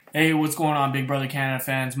Hey, what's going on, Big Brother Canada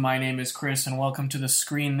fans? My name is Chris, and welcome to the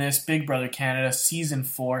Screen This Big Brother Canada Season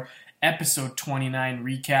 4, Episode 29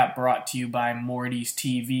 recap brought to you by Morty's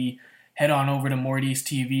TV. Head on over to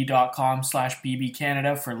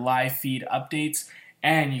mortystv.com/bbcanada for live feed updates,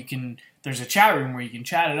 and there's a chat room where you can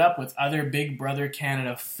chat it up with other Big Brother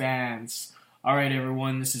Canada fans. Alright,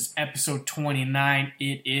 everyone, this is Episode 29.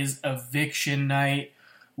 It is Eviction night.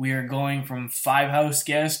 We are going from 5 house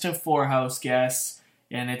guests to 4 house guests.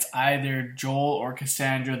 And it's either Joel or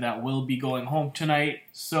Cassandra that will be going home tonight.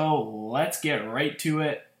 So let's get right to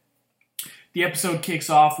it. The episode kicks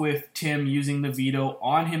off with Tim using the veto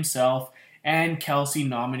on himself and Kelsey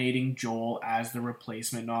nominating Joel as the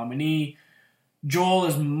replacement nominee. Joel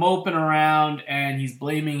is moping around and he's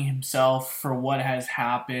blaming himself for what has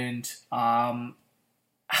happened. I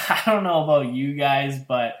don't know about you guys,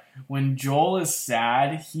 but when Joel is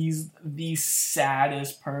sad, he's the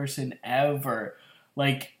saddest person ever.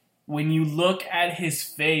 Like, when you look at his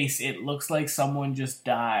face, it looks like someone just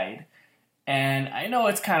died. And I know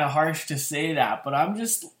it's kind of harsh to say that, but I'm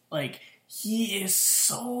just, like, he is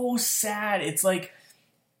so sad. It's like,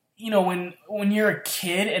 when you're a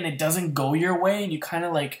kid and it doesn't go your way and you kind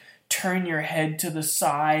of, like, turn your head to the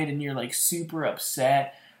side and you're, like, super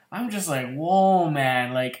upset. I'm just like, whoa,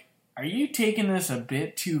 man. Like, are you taking this a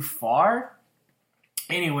bit too far?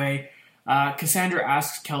 Anyway, Cassandra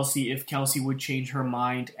asks Kelsey if Kelsey would change her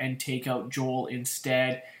mind and take out Joel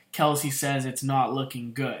instead. Kelsey says it's not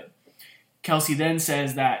looking good. Kelsey then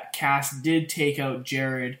says that Cass did take out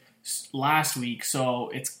Jared last week, so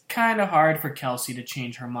it's kind of hard for Kelsey to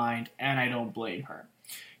change her mind, and I don't blame her.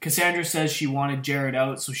 Cassandra says she wanted Jared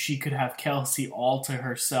out so she could have Kelsey all to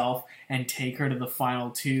herself and take her to the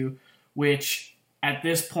final 2, which at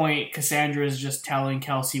this point Cassandra is just telling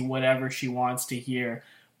Kelsey whatever she wants to hear.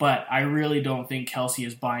 But I really don't think Kelsey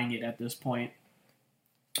is buying it at this point.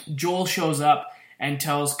 Joel shows up and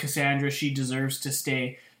tells Cassandra she deserves to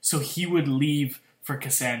stay, so he would leave for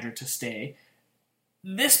Cassandra to stay.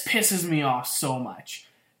 This pisses me off so much.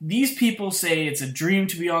 These people say it's a dream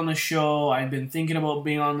to be on the show. I've been thinking about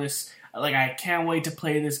being on this. Like, I can't wait to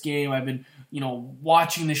play this game. I've been,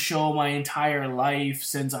 watching the show my entire life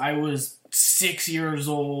since I was 6 years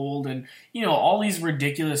old. And, all these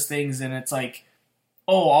ridiculous things. And it's like,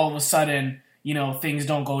 oh, all of a sudden, things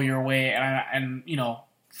don't go your way, and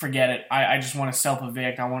forget it. I just want to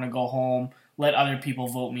self-evict. I want to go home, let other people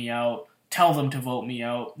vote me out, tell them to vote me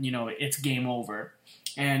out. It's game over.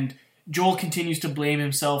 And Joel continues to blame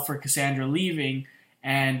himself for Cassandra leaving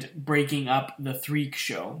and breaking up the Threek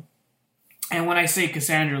show. And when I say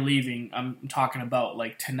Cassandra leaving, I'm talking about,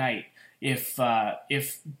 like, tonight, if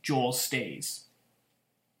Joel stays.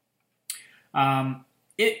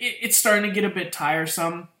 It's starting to get a bit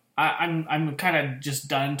tiresome. I'm kind of just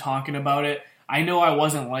done talking about it. I know I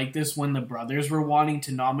wasn't like this when the brothers were wanting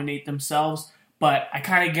to nominate themselves, but I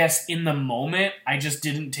kind of guess in the moment I just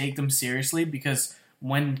didn't take them seriously, because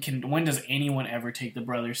when does anyone ever take the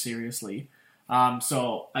brothers seriously?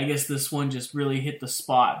 So I guess this one just really hit the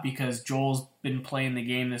spot, because Joel's been playing the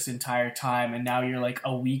game this entire time, and now you're like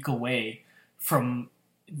a week away from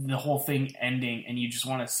the whole thing ending, and you just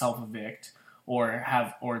want to self-evict. Or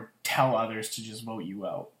tell others to just vote you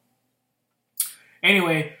out.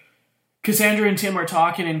 Anyway, Cassandra and Tim are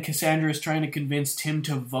talking, and Cassandra is trying to convince Tim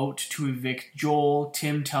to vote to evict Joel.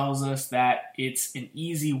 Tim tells us that it's an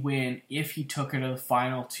easy win if he took her to the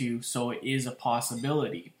final 2, so it is a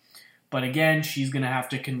possibility. But again, she's going to have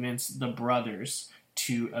to convince the brothers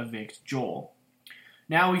to evict Joel.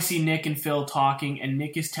 Now we see Nick and Phil talking, and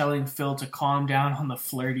Nick is telling Phil to calm down on the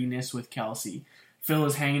flirtiness with Kelsey. Phil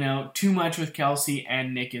is hanging out too much with Kelsey,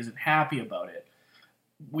 and Nick isn't happy about it.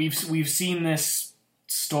 We've seen this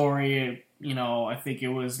story, I think it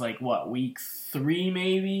was like, week 3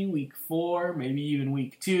 maybe? Week 4? Maybe even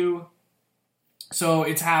week 2? So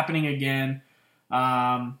it's happening again.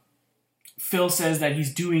 Phil says that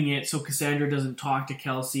he's doing it so Cassandra doesn't talk to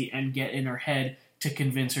Kelsey and get in her head to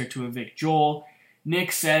convince her to evict Joel.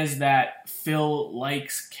 Nick says that Phil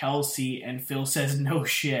likes Kelsey, and Phil says no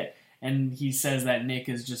shit. And he says that Nick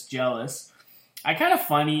is just jealous. I kind of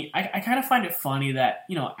find it funny that,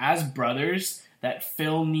 as brothers, that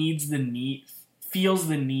Phil feels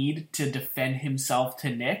the need to defend himself to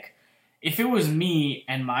Nick. If it was me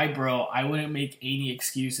and my bro, I wouldn't make any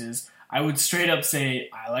excuses. I would straight up say,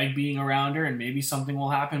 I like being around her, and maybe something will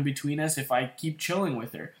happen between us if I keep chilling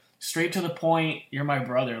with her. Straight to the point, you're my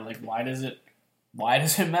brother. Like, why does it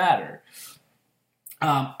matter?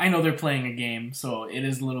 I know they're playing a game, so it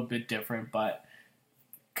is a little bit different, but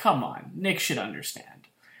come on, Nick should understand.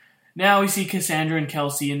 Now we see Cassandra and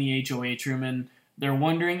Kelsey in the HoH room, and They're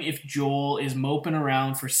wondering if Joel is moping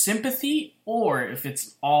around for sympathy or if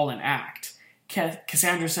it's all an act.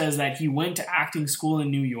 Cassandra says that he went to acting school in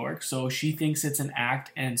New York, so she thinks it's an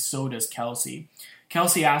act, and so does Kelsey.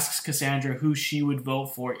 Kelsey asks Cassandra who she would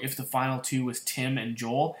vote for if the final two was Tim and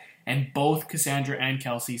Joel, and both Cassandra and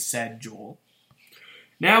Kelsey said Joel.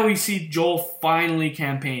 Now we see Joel finally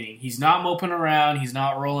campaigning. He's not moping around, he's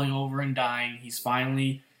not rolling over and dying, he's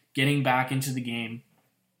finally getting back into the game.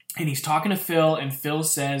 And he's talking to Phil, and Phil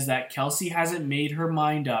says that Kelsey hasn't made her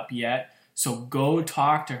mind up yet, so go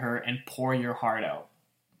talk to her and pour your heart out.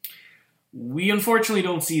 We unfortunately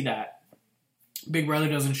don't see that. Big Brother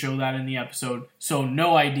doesn't show that in the episode, so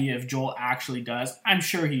no idea if Joel actually does. I'm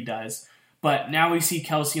sure he does. But now we see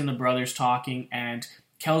Kelsey and the brothers talking, and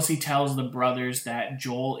Kelsey tells the brothers that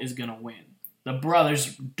Joel is going to win. The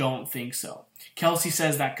brothers don't think so. Kelsey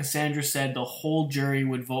says that Cassandra said the whole jury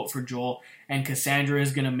would vote for Joel, and Cassandra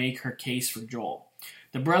is going to make her case for Joel.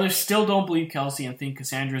 The brothers still don't believe Kelsey and think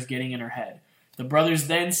Cassandra is getting in her head. The brothers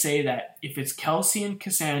then say that if it's Kelsey and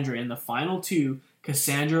Cassandra in the final two,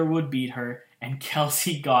 Cassandra would beat her, and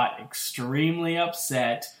Kelsey got extremely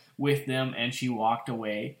upset with them and she walked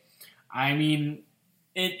away. I mean,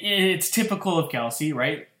 it's typical of Kelsey,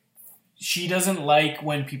 right? She doesn't like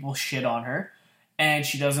when people shit on her, and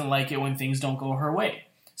she doesn't like it when things don't go her way.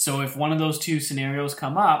 So if one of those two scenarios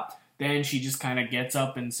come up, then she just kind of gets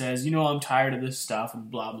up and says, I'm tired of this stuff,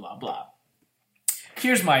 and blah, blah, blah.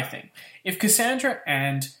 Here's my thing. If Cassandra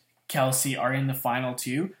and Kelsey are in the final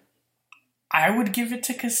two, I would give it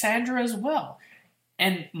to Cassandra as well.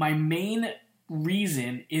 And my main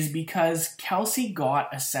reason is because Kelsey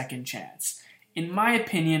got a second chance. In my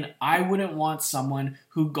opinion, I wouldn't want someone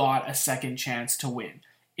who got a second chance to win.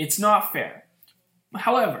 It's not fair.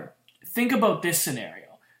 However, think about this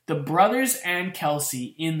scenario. The brothers and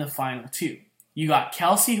Kelsey in the final two. You got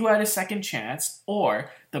Kelsey who had a second chance, or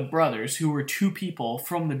the brothers who were two people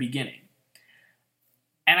from the beginning.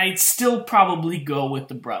 And I'd still probably go with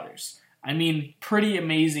the brothers. I mean, pretty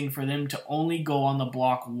amazing for them to only go on the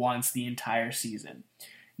block once the entire season.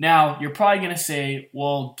 Now, you're probably going to say,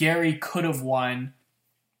 well, Gary could have won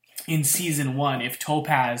in season 1 if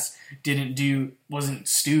Topaz wasn't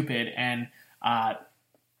stupid and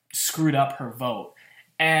screwed up her vote.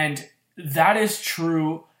 And that is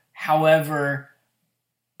true. However,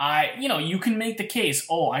 you can make the case,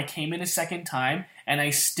 I came in a second time and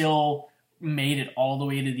I still made it all the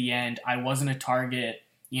way to the end. I wasn't a target.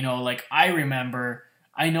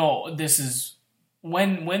 I know this is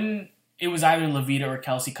when it was either Levita or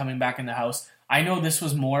Kelsey coming back in the house. I know this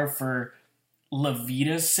was more for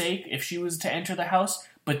Levita's sake if she was to enter the house,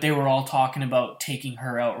 but they were all talking about taking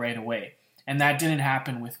her out right away. And that didn't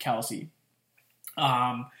happen with Kelsey.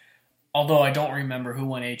 Although I don't remember who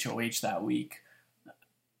won HoH that week.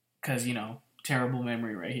 Because, terrible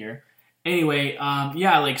memory right here. Anyway,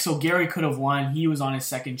 so Gary could have won. He was on his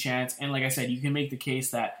second chance. And like I said, you can make the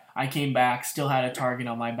case that I came back, still had a target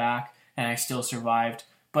on my back, and I still survived.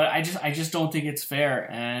 But I just don't think it's fair.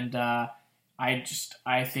 And I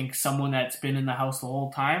think someone that's been in the house the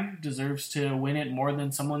whole time deserves to win it more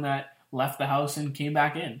than someone that left the house and came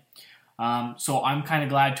back in. So I'm kind of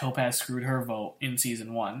glad Topaz screwed her vote in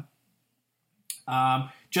season 1.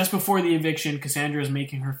 Just before the eviction, Cassandra is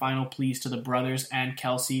making her final pleas to the brothers and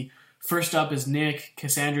Kelsey. First up is Nick.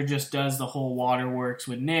 Cassandra just does the whole waterworks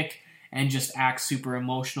with Nick and just acts super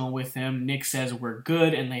emotional with him. Nick says we're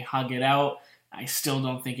good and they hug it out. I still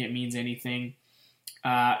don't think it means anything.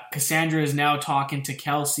 Cassandra is now talking to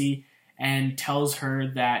Kelsey and tells her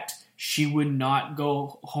that she would not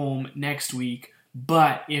go home next week,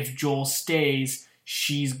 but if Joel stays,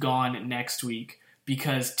 she's gone next week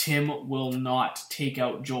because Tim will not take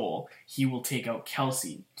out Joel. He will take out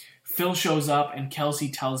Kelsey. Phil shows up and Kelsey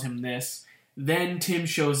tells him this. Then Tim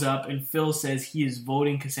shows up and Phil says he is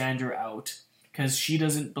voting Cassandra out because he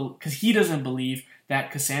doesn't believe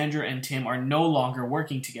that Cassandra and Tim are no longer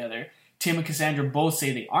working together. Tim and Cassandra both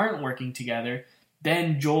say they aren't working together.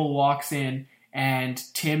 Then Joel walks in and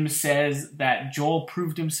Tim says that Joel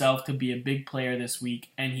proved himself to be a big player this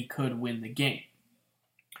week and he could win the game.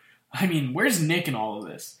 I mean, where's Nick in all of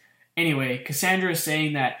this? Anyway, Cassandra is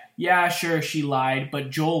saying that, yeah, sure, she lied, but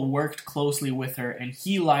Joel worked closely with her and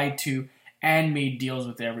he lied too and made deals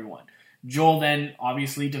with everyone. Joel then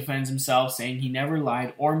obviously defends himself, saying he never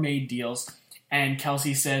lied or made deals, and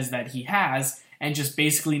Kelsey says that he has, and just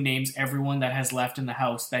basically names everyone that has left in the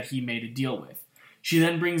house that he made a deal with. She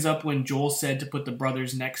then brings up when Joel said to put the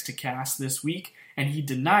brothers next to Cass this week, and he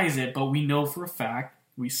denies it, but we know for a fact,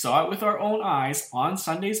 we saw it with our own eyes on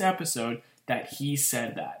Sunday's episode, that he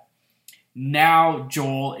said that. Now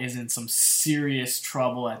Joel is in some serious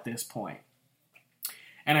trouble at this point.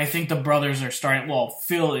 And I think the brothers are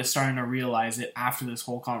Phil is starting to realize it after this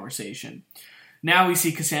whole conversation. Now we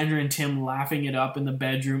see Cassandra and Tim laughing it up in the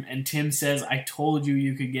bedroom, and Tim says, "I told you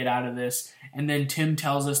you could get out of this." And then Tim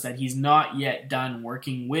tells us that he's not yet done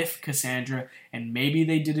working with Cassandra, and maybe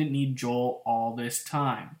they didn't need Joel all this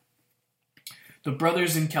time. The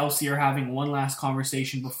brothers and Kelsey are having one last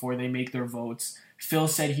conversation before they make their votes. Phil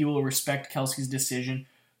said he will respect Kelsey's decision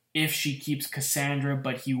if she keeps Cassandra,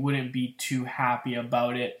 but he wouldn't be too happy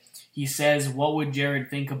about it. He says, "What would Jared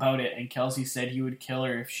think about it?" And Kelsey said he would kill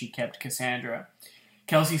her if she kept Cassandra.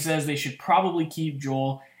 Kelsey says they should probably keep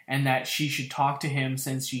Joel and that she should talk to him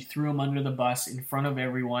since she threw him under the bus in front of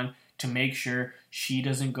everyone to make sure he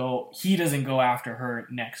doesn't go after her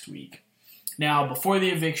next week. Now, before the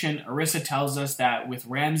eviction, Arissa tells us that with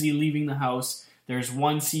Ramsey leaving the house, there's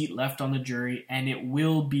one seat left on the jury, and it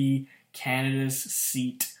will be Canada's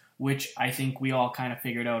seat, which I think we all kind of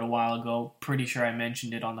figured out a while ago. Pretty sure I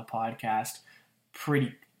mentioned it on the podcast.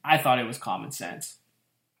 I thought it was common sense.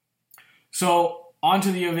 So, on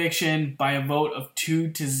to the eviction by a vote of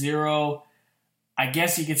 2-0. I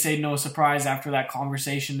guess you could say no surprise after that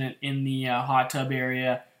conversation in the hot tub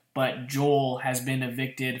area, but Joel has been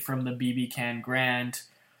evicted from the BB Can Grand.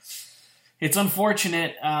 It's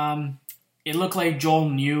unfortunate. It looked like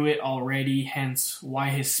Joel knew it already, hence why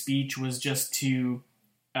his speech was just to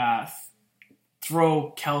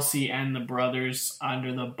throw Kelsey and the brothers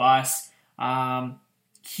under the bus.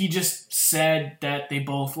 He just said that they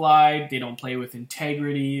both lied, they don't play with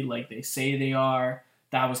integrity like they say they are.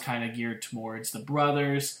 That was kind of geared towards the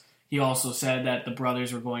brothers. He also said that the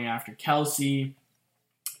brothers were going after Kelsey.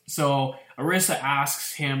 So Arissa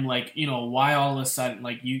asks him, why all of a sudden,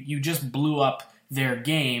 you just blew up their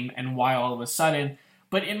game, and why all of a sudden?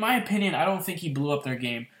 But in my opinion, I don't think he blew up their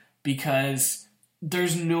game, because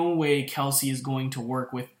there's no way Kelsey is going to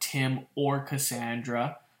work with Tim or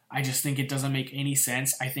Cassandra. I just think it doesn't make any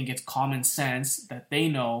sense. I think it's common sense that they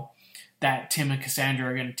know that Tim and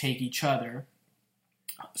Cassandra are going to take each other.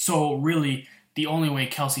 So really, the only way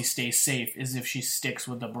Kelsey stays safe is if she sticks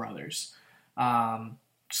with the brothers.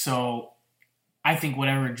 So I think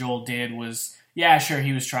whatever Joel did was, yeah, sure,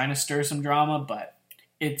 he was trying to stir some drama, but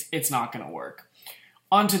it's not going to work.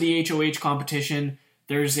 On to the HoH competition.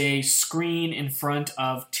 There's a screen in front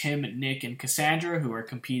of Tim, Nick, and Cassandra, who are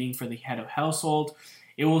competing for the head of household.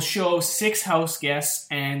 It will show 6 house guests,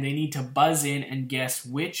 and they need to buzz in and guess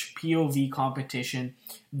which POV competition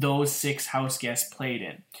those 6 house guests played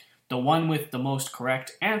in. The one with the most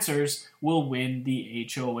correct answers will win the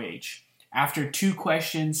HoH. After 2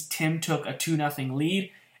 questions, Tim took a 2-0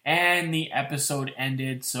 lead, and the episode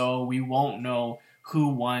ended, so we won't know who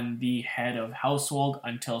won the head of household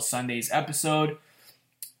until Sunday's episode.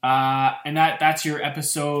 And that's your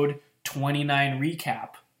episode 29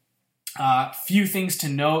 recap. Few things to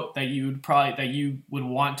note that you would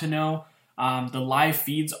want to know. The live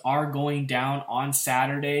feeds are going down on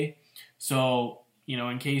Saturday, so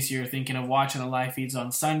in case you're thinking of watching the live feeds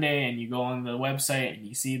on Sunday and you go on the website and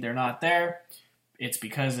you see they're not there, it's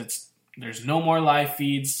because there's no more live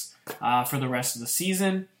feeds for the rest of the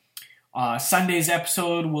season. Sunday's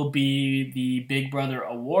episode will be the Big Brother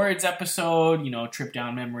Awards episode, trip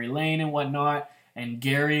down memory lane and whatnot, and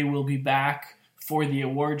Gary will be back for the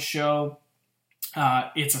awards show.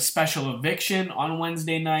 It's a special eviction on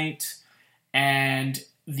Wednesday night, and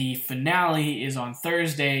the finale is on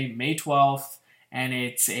Thursday, May 12th, and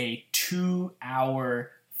it's a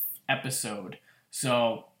 2-hour episode.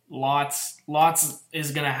 So lots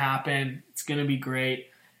is going to happen. It's going to be great.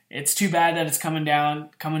 It's too bad that it's coming to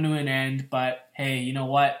an end, but hey, you know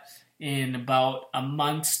what? In about a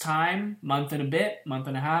month's time, month and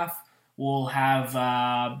a half, we'll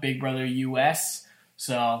have Big Brother US.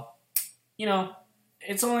 So,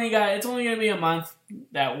 it's only going to be a month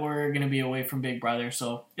that we're going to be away from Big Brother,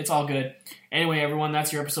 so it's all good. Anyway, everyone,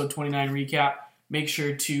 that's your episode 29 recap. Make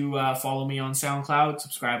sure to follow me on SoundCloud,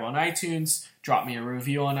 subscribe on iTunes, drop me a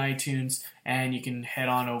review on iTunes, and you can head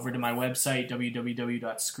on over to my website,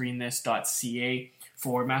 www.screenthis.ca,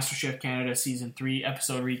 for MasterChef Canada Season 3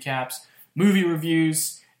 episode recaps, movie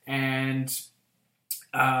reviews, and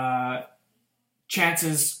there's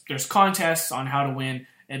contests on how to win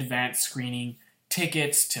advanced screening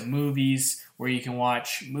tickets to movies, where you can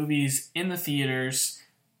watch movies in the theaters,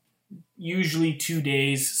 usually 2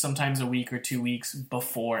 days, sometimes a week or 2 weeks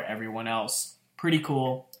before everyone else. Pretty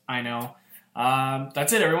cool, I know.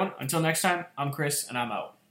 That's it, everyone. Until next time, I'm Chris, and I'm out.